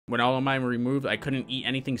When all of mine were removed, I couldn't eat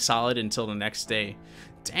anything solid until the next day.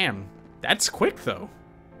 Damn, that's quick though.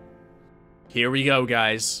 Here we go,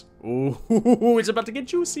 guys. Ooh, it's about to get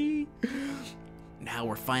juicy. Now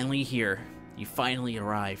we're finally here. You finally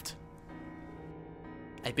arrived.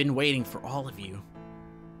 I've been waiting for all of you.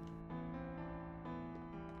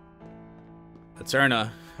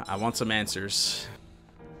 Eterna, I want some answers.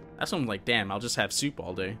 That's when I'm like, damn, I'll just have soup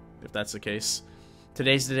all day, if that's the case.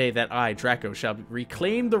 Today's the day that I, Draco, shall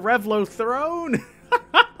reclaim the Revlo throne!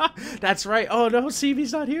 That's right. Oh no,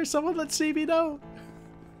 CB's not here. Someone let CB know.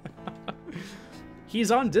 He's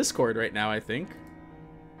on Discord right now, I think.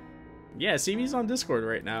 Yeah, CB's on Discord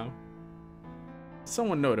right now.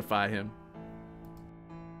 Someone notify him.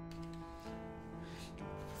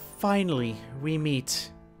 Finally, we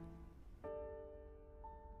meet.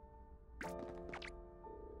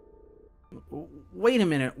 Wait a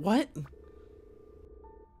minute, what?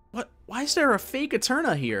 What? Why is there a fake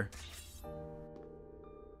Eterna here?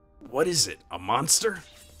 What is it, a monster?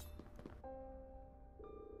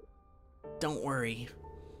 Don't worry.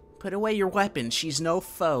 Put away your weapon, she's no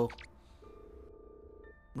foe.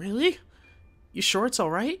 Really? You sure it's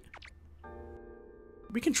alright?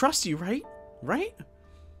 We can trust you, right? Right?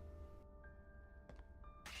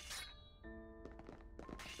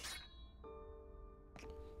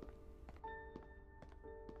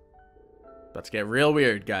 About to get real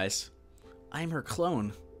weird, guys. I'm her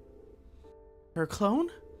clone. Her clone?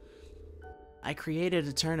 I created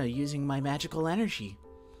Eterna using my magical energy.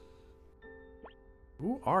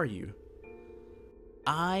 Who are you?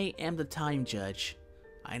 I am the time judge.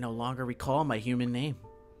 I no longer recall my human name.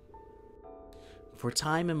 For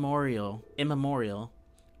time immemorial,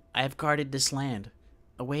 I have guarded this land,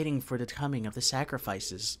 awaiting for the coming of the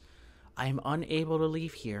sacrifices. I am unable to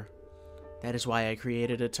leave here. That is why I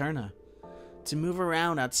created Eterna, to move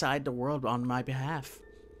around outside the world on my behalf.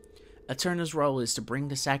 Eterna's role is to bring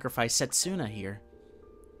the sacrifice Setsuna here.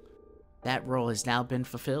 That role has now been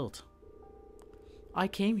fulfilled. I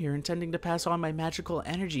came here intending to pass on my magical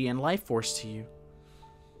energy and life force to you.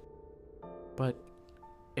 But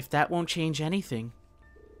if that won't change anything,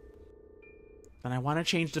 then I want to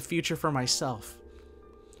change the future for myself.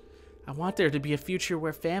 I want there to be a future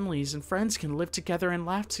where families and friends can live together and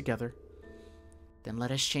laugh together. Then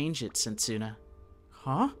let us change it, Setsuna.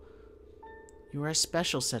 Huh? You are a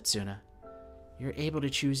special Setsuna. You're able to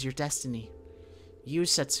choose your destiny. You,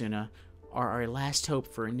 Setsuna, are our last hope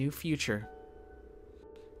for a new future.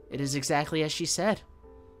 It is exactly as she said.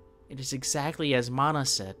 It is exactly as Mana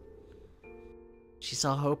said. She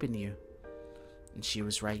saw hope in you, and she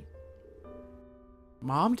was right.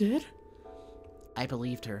 Mom did? I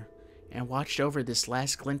believed her, and watched over this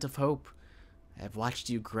last glint of hope. I have watched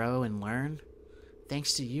you grow and learn.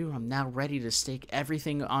 Thanks to you, I'm now ready to stake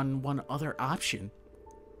everything on one other option.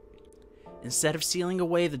 Instead of sealing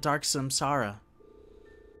away the dark samsara,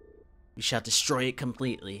 we shall destroy it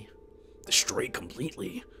completely. Destroy it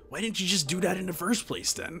completely? Why didn't you just do that in the first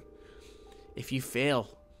place, then? If you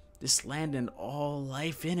fail, this land and all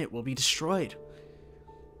life in it will be destroyed.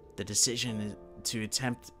 The decision to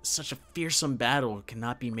attempt such a fearsome battle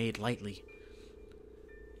cannot be made lightly.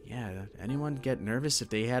 Yeah, anyone get nervous if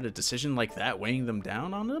they had a decision like that weighing them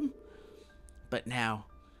down on them? But now,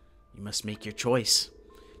 you must make your choice.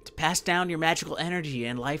 To pass down your magical energy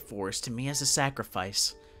and life force to me as a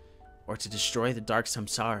sacrifice, or to destroy the dark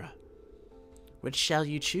samsara. Which shall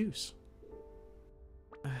you choose?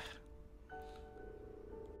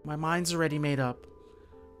 My mind's already made up.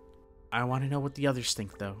 I want to know what the others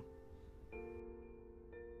think, though.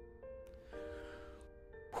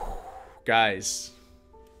 Guys.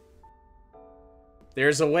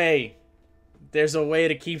 There's a way. There's a way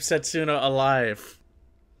to keep Setsuna alive.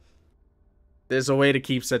 There's a way to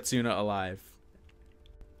keep Setsuna alive.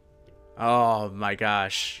 Oh my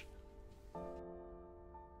gosh.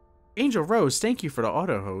 Angel Rose, thank you for the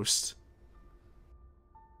auto host.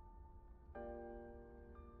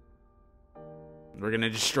 We're gonna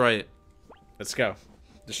destroy it. Let's go.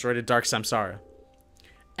 Destroy the Dark Samsara.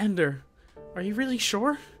 Ender, are you really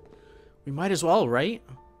sure? We might as well, right?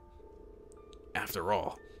 After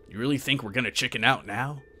all, you really think we're gonna chicken out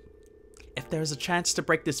now? If there's a chance to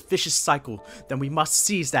break this vicious cycle, then we must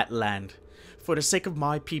seize that land. For the sake of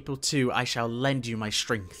my people too, I shall lend you my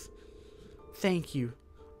strength. Thank you.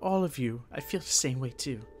 All of you. I feel the same way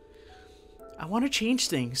too. I want to change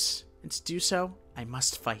things, and to do so, I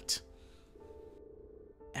must fight.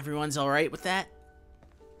 Everyone's alright with that?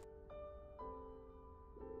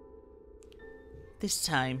 This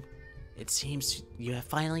time, it seems you have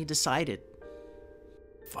finally decided.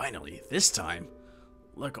 Finally, this time?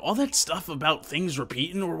 Look, all that stuff about things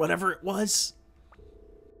repeating or whatever it was.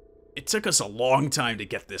 It took us a long time to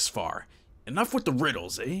get this far. Enough with the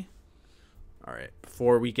riddles, eh? Alright,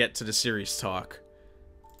 before we get to the serious talk,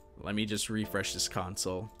 let me just refresh this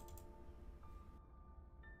console.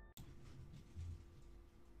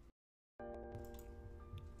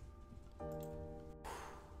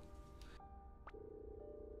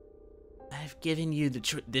 I've given you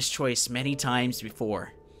this choice many times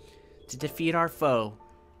before. To defeat our foe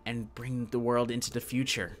and bring the world into the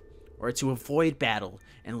future, or to avoid battle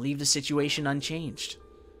and leave the situation unchanged.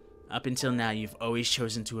 Up until now, you've always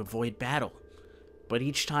chosen to avoid battle, but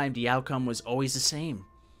each time the outcome was always the same,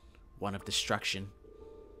 one of destruction.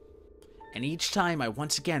 And each time I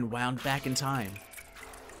once again wound back in time.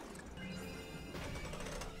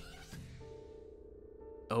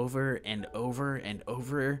 Over and over and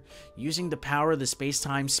over, using the power of the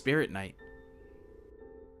Space-Time Spirit Knight.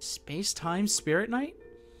 Space-Time Spirit Knight?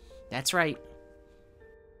 That's right.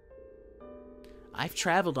 I've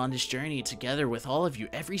traveled on this journey together with all of you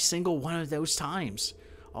every single one of those times.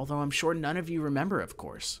 Although I'm sure none of you remember, of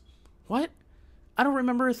course. What? I don't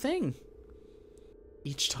remember a thing.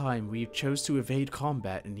 Each time we chose to evade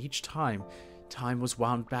combat, and each time, time was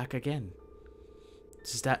wound back again.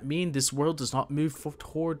 Does that mean this world does not move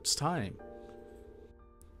towards time?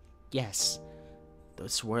 Yes.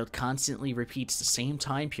 This world constantly repeats the same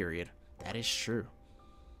time period. That is true.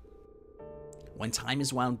 When time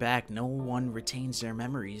is wound back, no one retains their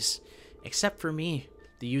memories. Except for me,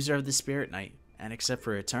 the user of the Spirit Knight, and except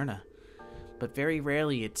for Eterna. But very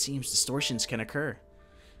rarely it seems distortions can occur,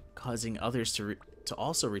 causing others to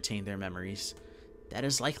also retain their memories. That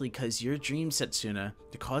is likely because your dream, Setsuna,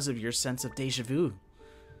 the cause of your sense of deja vu.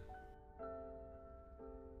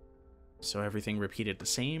 So everything repeated the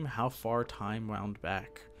same? How far time wound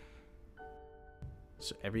back?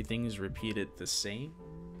 So everything is repeated the same?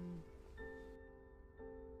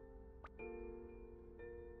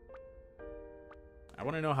 I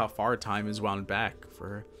want to know how far time is wound back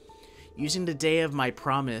for using the day of my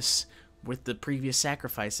promise with the previous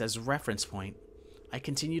sacrifice as a reference point. I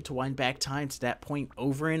continued to wind back time to that point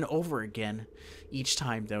over and over again. Each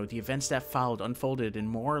time, though, the events that followed unfolded in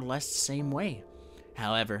more or less the same way.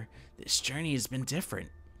 However, this journey has been different.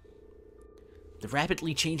 The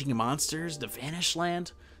rapidly changing monsters, the vanished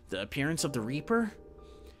land, the appearance of the Reaper,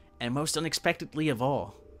 and most unexpectedly of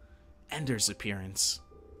all, Ender's appearance.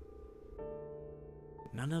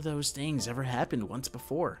 None of those things ever happened once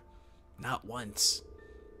before. Not once.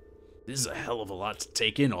 This is a hell of a lot to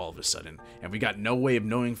take in all of a sudden, and we got no way of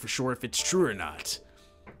knowing for sure if it's true or not.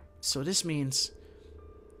 So this means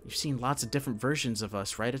you've seen lots of different versions of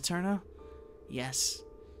us, right, Eterna? Yes.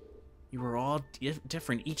 You were all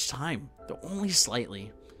different each time, though only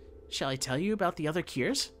slightly. Shall I tell you about the other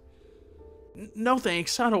cures? No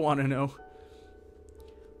thanks, I don't want to know.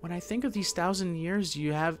 When I think of these 1,000 years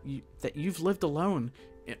that you've lived alone,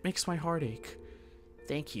 it makes my heart ache.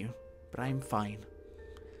 Thank you, but I am fine.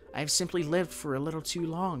 I have simply lived for a little too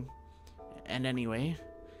long. And anyway,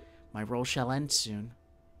 my role shall end soon.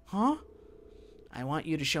 Huh? I want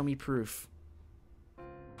you to show me proof.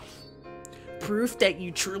 Proof that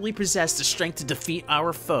you truly possess the strength to defeat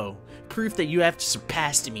our foe. Proof that you have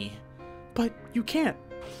surpassed me. But you can't.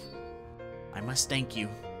 I must thank you.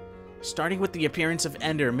 Starting with the appearance of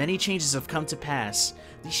Ender, many changes have come to pass.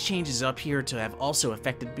 These changes appear to have also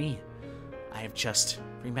affected me. I have just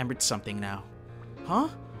remembered something now. Huh?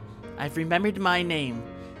 I've remembered my name,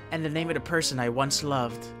 and the name of the person I once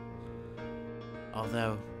loved.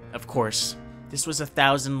 Although, of course, this was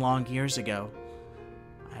 1,000 long years ago.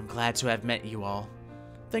 I'm glad to have met you all.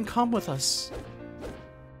 Then come with us.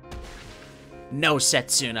 No,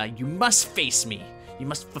 Setsuna, you must face me. You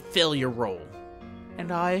must fulfill your role.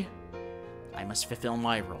 And I must fulfill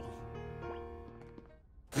my role.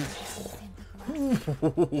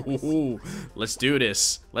 Let's do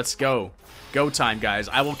this. Let's go. Go time, guys.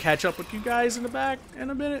 I will catch up with you guys in the back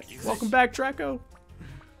in a minute. Welcome back, Draco.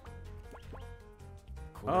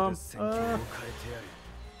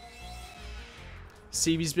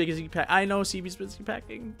 CB's busy pack. I know CB's busy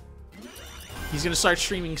packing. He's gonna start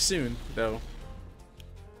streaming soon, though.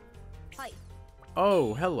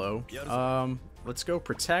 Oh, hello. Let's go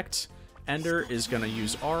protect. Ender is gonna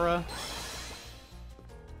use Aura.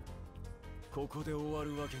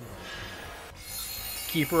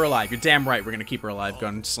 Keep her alive. You're damn right we're gonna keep her alive,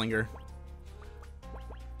 Gunslinger.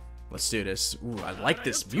 Let's do this. Ooh, I like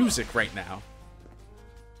this music right now.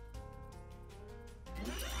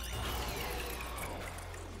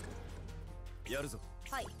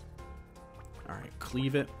 Alright,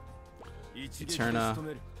 cleave it. Eterna.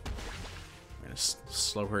 I'm gonna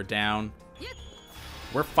slow her down.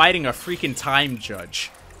 We're fighting a freaking time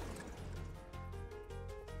judge.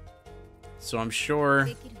 So I'm sure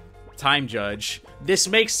Time Judge. This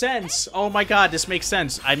makes sense. Oh my god, this makes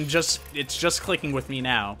sense. It's just clicking with me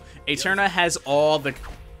now. Eterna has all the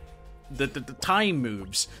time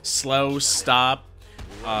moves. Slow, stop,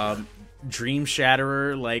 Dream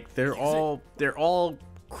Shatterer, like they're all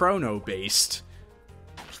chrono based.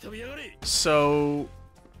 So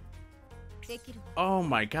oh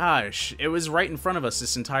my gosh, it was right in front of us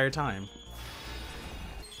this entire time.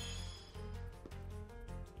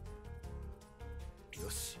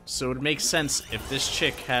 So it makes sense if this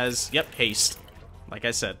chick has, yep, haste, like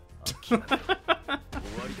I said.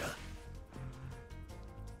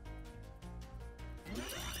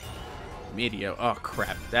 Medio, oh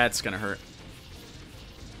crap, that's gonna hurt.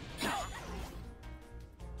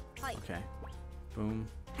 Okay, boom.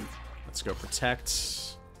 Let's go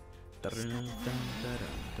protect.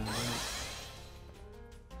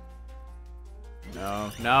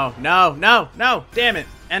 No, no, no, no, no! Damn it!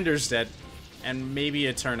 Ender's dead. And maybe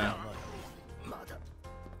Eterna.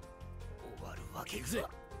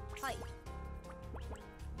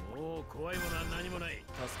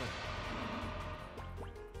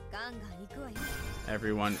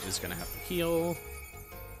 Everyone is gonna have to heal.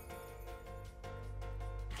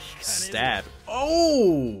 Stab.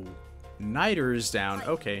 Oh! Niter's down.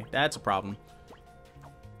 Okay, that's a problem.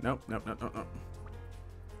 Nope, nope, nope, nope, nope.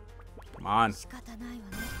 Come on.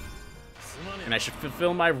 And I should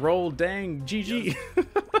fulfill my role, dang, GG.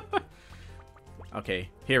 Okay,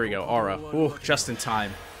 here we go, Aura. Ooh, just in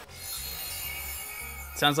time.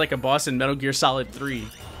 Sounds like a boss in Metal Gear Solid 3.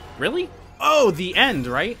 Really? Oh, the end,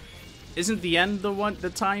 right? Isn't the end the one, the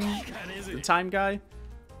time guy?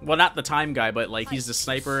 Well, not the time guy, but like he's the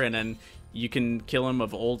sniper, and then you can kill him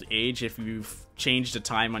of old age if you've changed the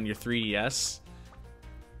time on your 3DS.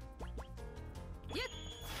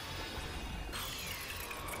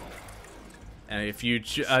 And if you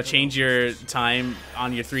change your time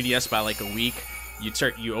on your 3DS by like a week, you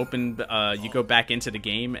go back into the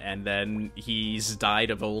game, and then he's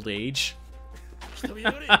died of old age.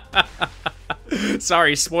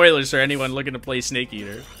 Sorry, spoilers for anyone looking to play Snake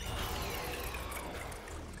Eater.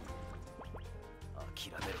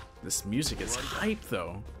 This music is hype,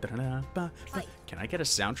 though. Can I get a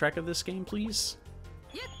soundtrack of this game, please?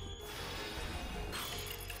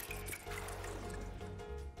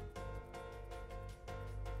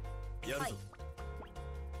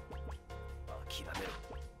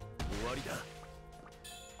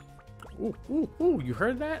 Ooh, ooh, ooh, you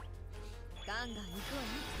heard that?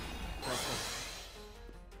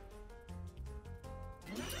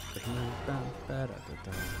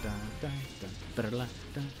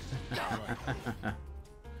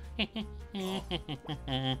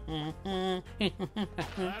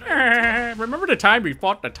 Remember the time we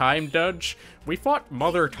fought the Time Judge? We fought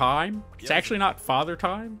Mother Time. It's actually not Father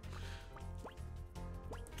Time.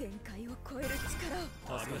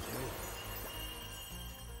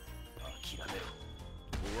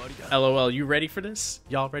 LOL, you ready for this?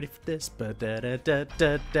 Y'all ready for this?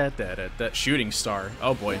 Shooting star.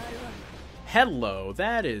 Oh boy. Hello,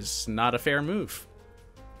 that is not a fair move.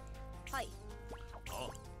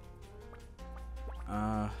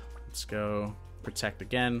 Let's go protect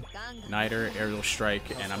again. Niter, aerial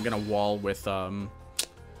strike, and I'm gonna wall with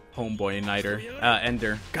homeboy Niter,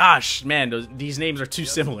 Ender. Gosh, man, these names are too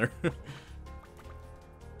similar.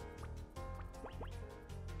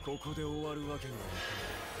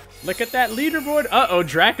 Look at that leaderboard. Uh-oh,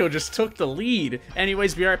 Draco just took the lead.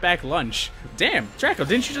 Anyways, be right back, lunch. Damn, Draco,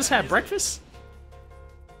 didn't you just have breakfast?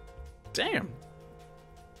 Damn.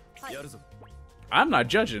 I'm not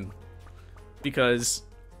judging, because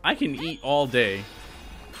I can eat all day.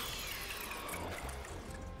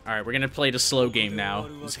 Alright, we're gonna play the slow game now.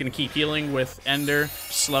 I'm just gonna keep healing with Ender,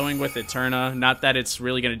 slowing with Eterna. Not that it's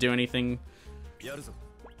really gonna do anything.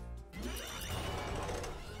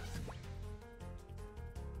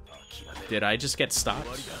 Did I just get stopped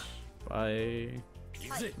by...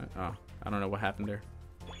 Oh, I don't know what happened there.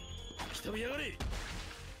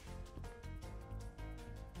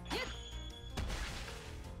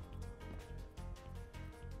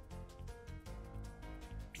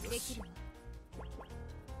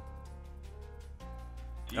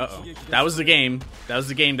 Uh-oh. That was the game. That was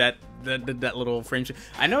the game that little frame...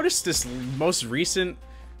 I noticed this most recent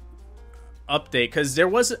update, because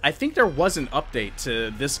I think there was an update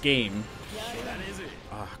to this game.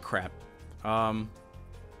 Ah, oh, crap.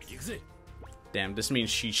 Damn, this means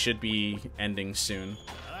she should be ending soon.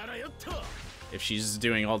 If she's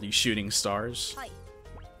doing all these shooting stars.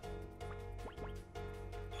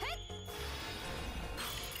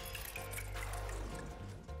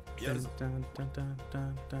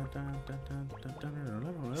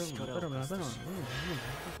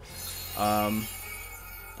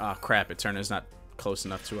 Oh crap, Eterna's not close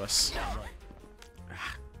enough to us.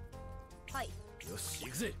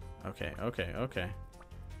 Okay, okay, okay.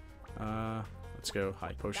 Let's go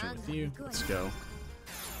high potion with you. Let's go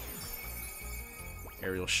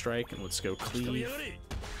aerial strike, and let's go cleave.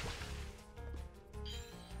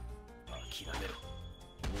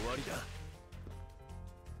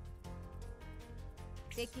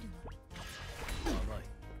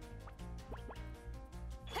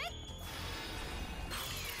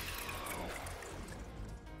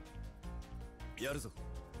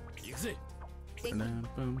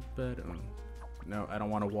 No, I don't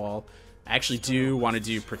want a wall. I actually do want to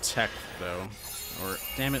do protect, though. Or,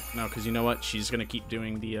 damn it, no, because you know what? She's going to keep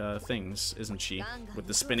doing the things, isn't she? With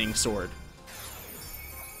the spinning sword.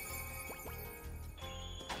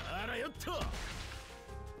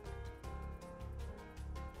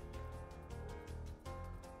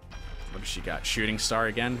 What does she got? Shooting star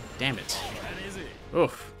again? Damn it.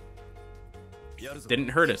 Oof. Didn't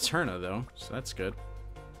hurt Eterna, though, so that's good.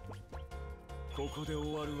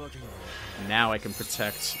 Now I can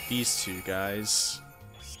protect these two guys.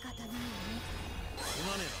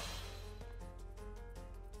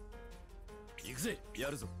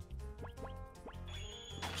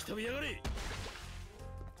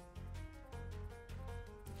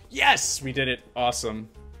 Yes! We did it. Awesome.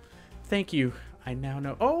 Thank you. I now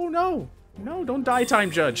know. Oh, no! No, don't die, Time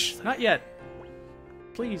Judge. Not yet.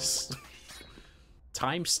 Please.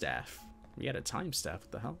 Time staff. We had a time staff.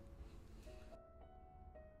 What the hell?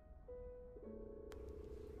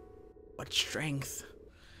 What strength.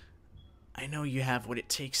 I know you have what it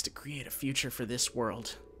takes to create a future for this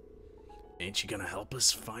world. Ain't you gonna help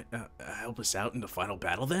us out in the final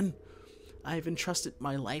battle then? I have entrusted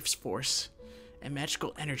my life's force and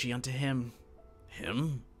magical energy unto him.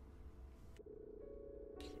 Him?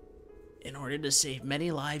 In order to save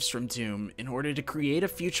many lives from doom, in order to create a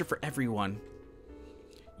future for everyone,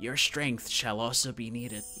 your strength shall also be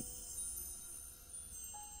needed.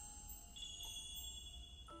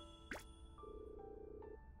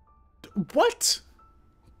 What?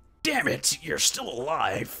 Damn it, you're still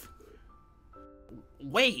alive.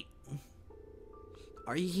 Wait.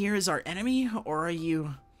 Are you here as our enemy, or are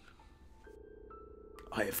you...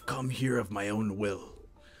 I have come here of my own will.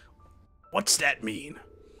 What's that mean?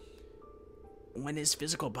 When his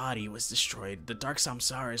physical body was destroyed, the Dark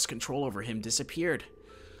Samsara's control over him disappeared.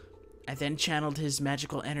 I then channeled his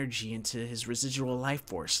magical energy into his residual life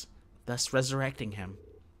force, thus resurrecting him.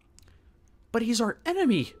 But he's our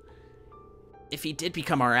enemy! If he did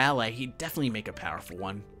become our ally, he'd definitely make a powerful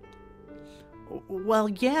one. Well,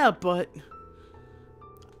 yeah, but...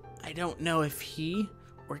 I don't know if he,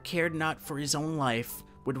 or cared not for his own life,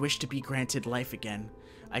 would wish to be granted life again.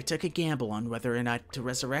 I took a gamble on whether or not to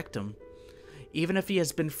resurrect him. Even if he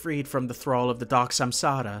has been freed from the thrall of the Dark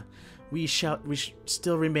Samsara, we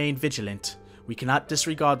still remain vigilant. We cannot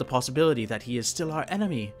disregard the possibility that he is still our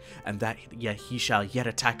enemy, and that he shall yet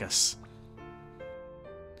attack us.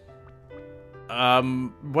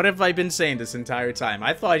 What have I been saying this entire time?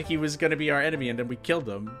 I thought he was gonna be our enemy, and then we killed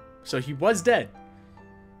him. So he was dead.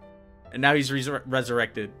 And now he's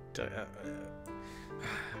resurrected.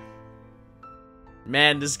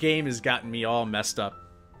 Man, this game has gotten me all messed up.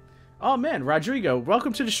 Oh man, Rodrigo,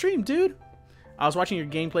 welcome to the stream, dude. I was watching your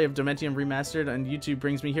gameplay of Dementium Remastered, and YouTube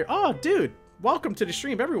brings me here. Oh, dude, welcome to the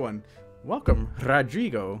stream, everyone. Welcome,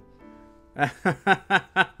 Rodrigo.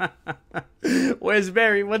 Where's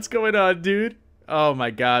Barry? What's going on, dude? Oh my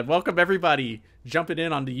god, welcome everybody jumping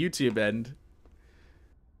in on the YouTube end.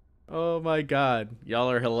 Oh my god, y'all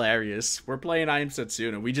are hilarious. We're playing I Am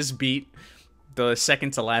Setsuna. We just beat the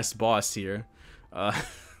second to last boss here.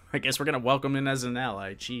 I guess we're gonna welcome him as an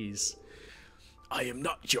ally. Jeez. I am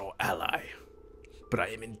not your ally, but I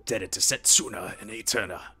am indebted to Setsuna and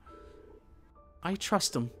Eterna. I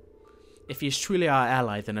trust him. If he is truly our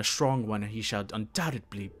ally, then a strong one he shall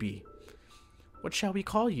undoubtedly be. What shall we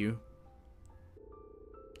call you?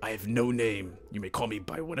 I have no name. You may call me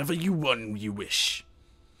by whatever you wish.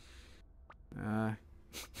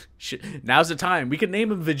 Shit. Now's the time. We can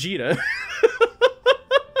name him Vegeta.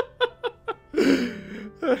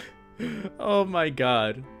 Oh my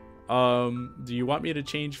god. Do you want me to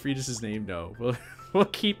change Friedus' name? No. We'll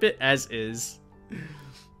keep it as is.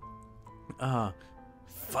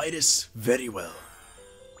 Fight us very well.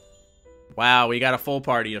 Wow, we got a full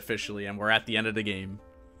party officially, and we're at the end of the game.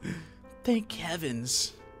 Thank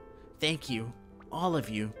heavens. Thank you, all of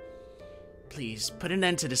you. Please, put an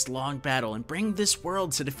end to this long battle and bring this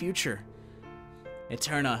world to the future.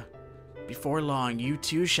 Eterna, before long, you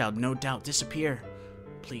too shall no doubt disappear.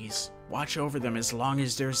 Please, Watch over them as long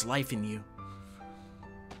as there's life in you.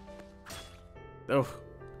 Oh,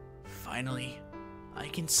 finally, I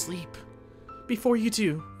can sleep. Before you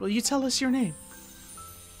do, will you tell us your name?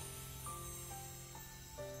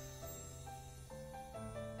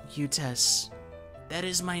 Euless. That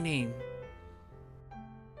is my name.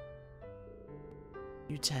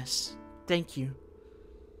 Euless. Thank you.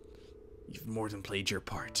 You've more than played your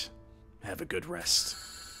part. Have a good rest.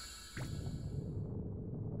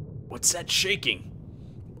 What's that shaking?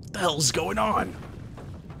 What the hell's going on?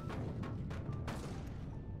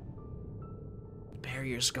 The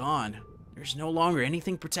barrier's gone. There's no longer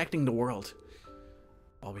anything protecting the world.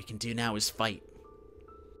 All we can do now is fight.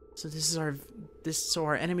 So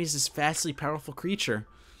our enemy is this vastly powerful creature.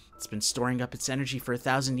 It's been storing up its energy for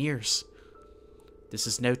 1,000 years. This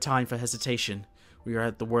is no time for hesitation. We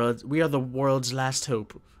are the world's last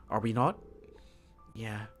hope. Are we not?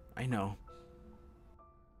 Yeah, I know.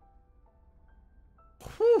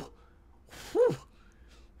 Whew. Whew.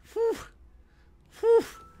 Whew. Whew.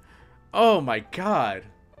 Oh my god.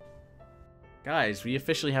 Guys, we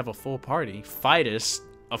officially have a full party. Fidus,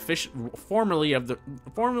 formerly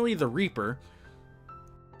the Reaper,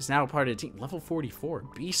 is now a part of the team. Level 44,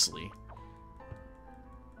 beastly.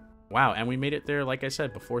 Wow, and we made it there, like I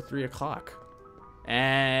said, before 3 o'clock.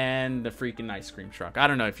 And the freaking ice cream truck. I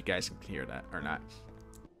don't know if you guys can hear that or not.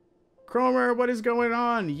 Cromer, what is going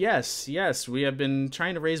on? Yes, we have been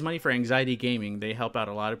trying to raise money for Anxiety Gaming. They help out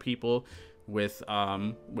a lot of people with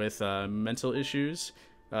mental issues.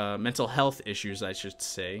 Mental health issues, I should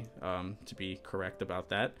say, to be correct about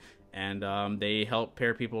that. And they help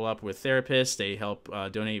pair people up with therapists. They help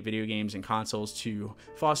donate video games and consoles to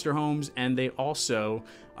foster homes, and they also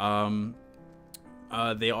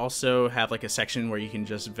have like a section where you can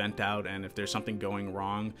just vent out, and if there's something going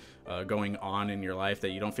on in your life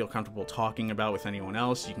that you don't feel comfortable talking about with anyone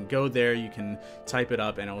else, you can go there, you can type it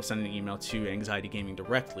up, and it will send an email to Anxiety Gaming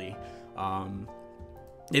directly.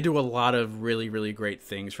 They do a lot of really, really great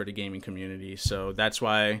things for the gaming community, so that's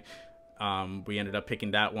why we ended up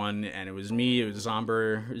picking that one, and it was me, it was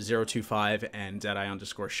Zomber025, and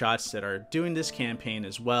Deadeye_shots that are doing this campaign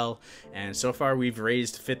as well. And so far we've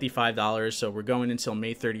raised $55, so we're going until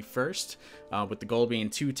May 31st, with the goal being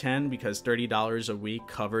 $210, because $30 a week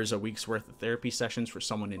covers a week's worth of therapy sessions for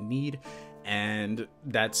someone in need, and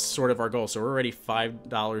that's sort of our goal. So we're already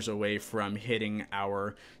 $5 away from hitting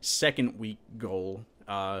our second week goal.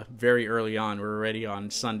 Very early on. We're already on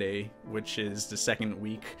Sunday, which is the second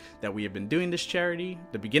week that we have been doing this charity,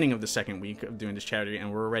 the beginning of the second week of doing this charity,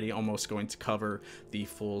 and we're already almost going to cover the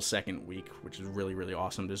full second week, which is really, really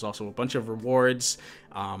awesome. There's also a bunch of rewards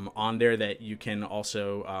on there that you can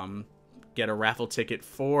also get a raffle ticket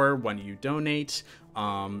for when you donate,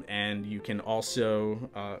 and you can also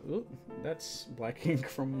that's black ink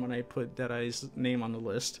from when I put Deadeye's name on the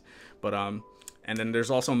list, but and then there's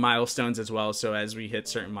also milestones as well. So as we hit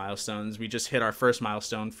certain milestones, we just hit our first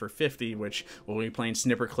milestone for 50, which we'll be playing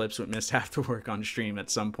snipper clips with JoAfterWork on stream at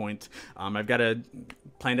some point. I've got to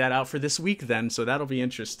plan that out for this week then, so that'll be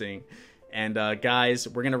interesting. And guys,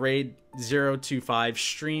 we're going to raid 025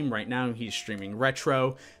 stream right now. He's streaming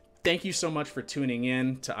retro. Thank you so much for tuning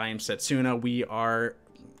in to I Am Setsuna. We are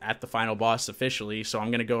at the final boss officially, so I'm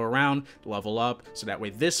gonna go around, level up, so that way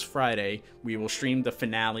this Friday we will stream the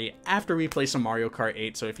finale after we play some Mario Kart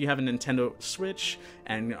 8. So if you have a Nintendo Switch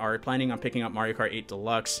and are planning on picking up Mario Kart 8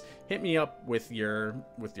 Deluxe, hit me up with your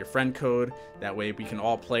friend code. That way we can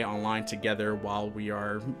all play online together while we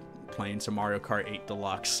are playing some Mario Kart 8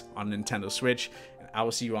 Deluxe on Nintendo Switch. I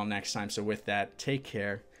will see you all next time. So with that, take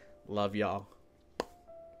care, love y'all.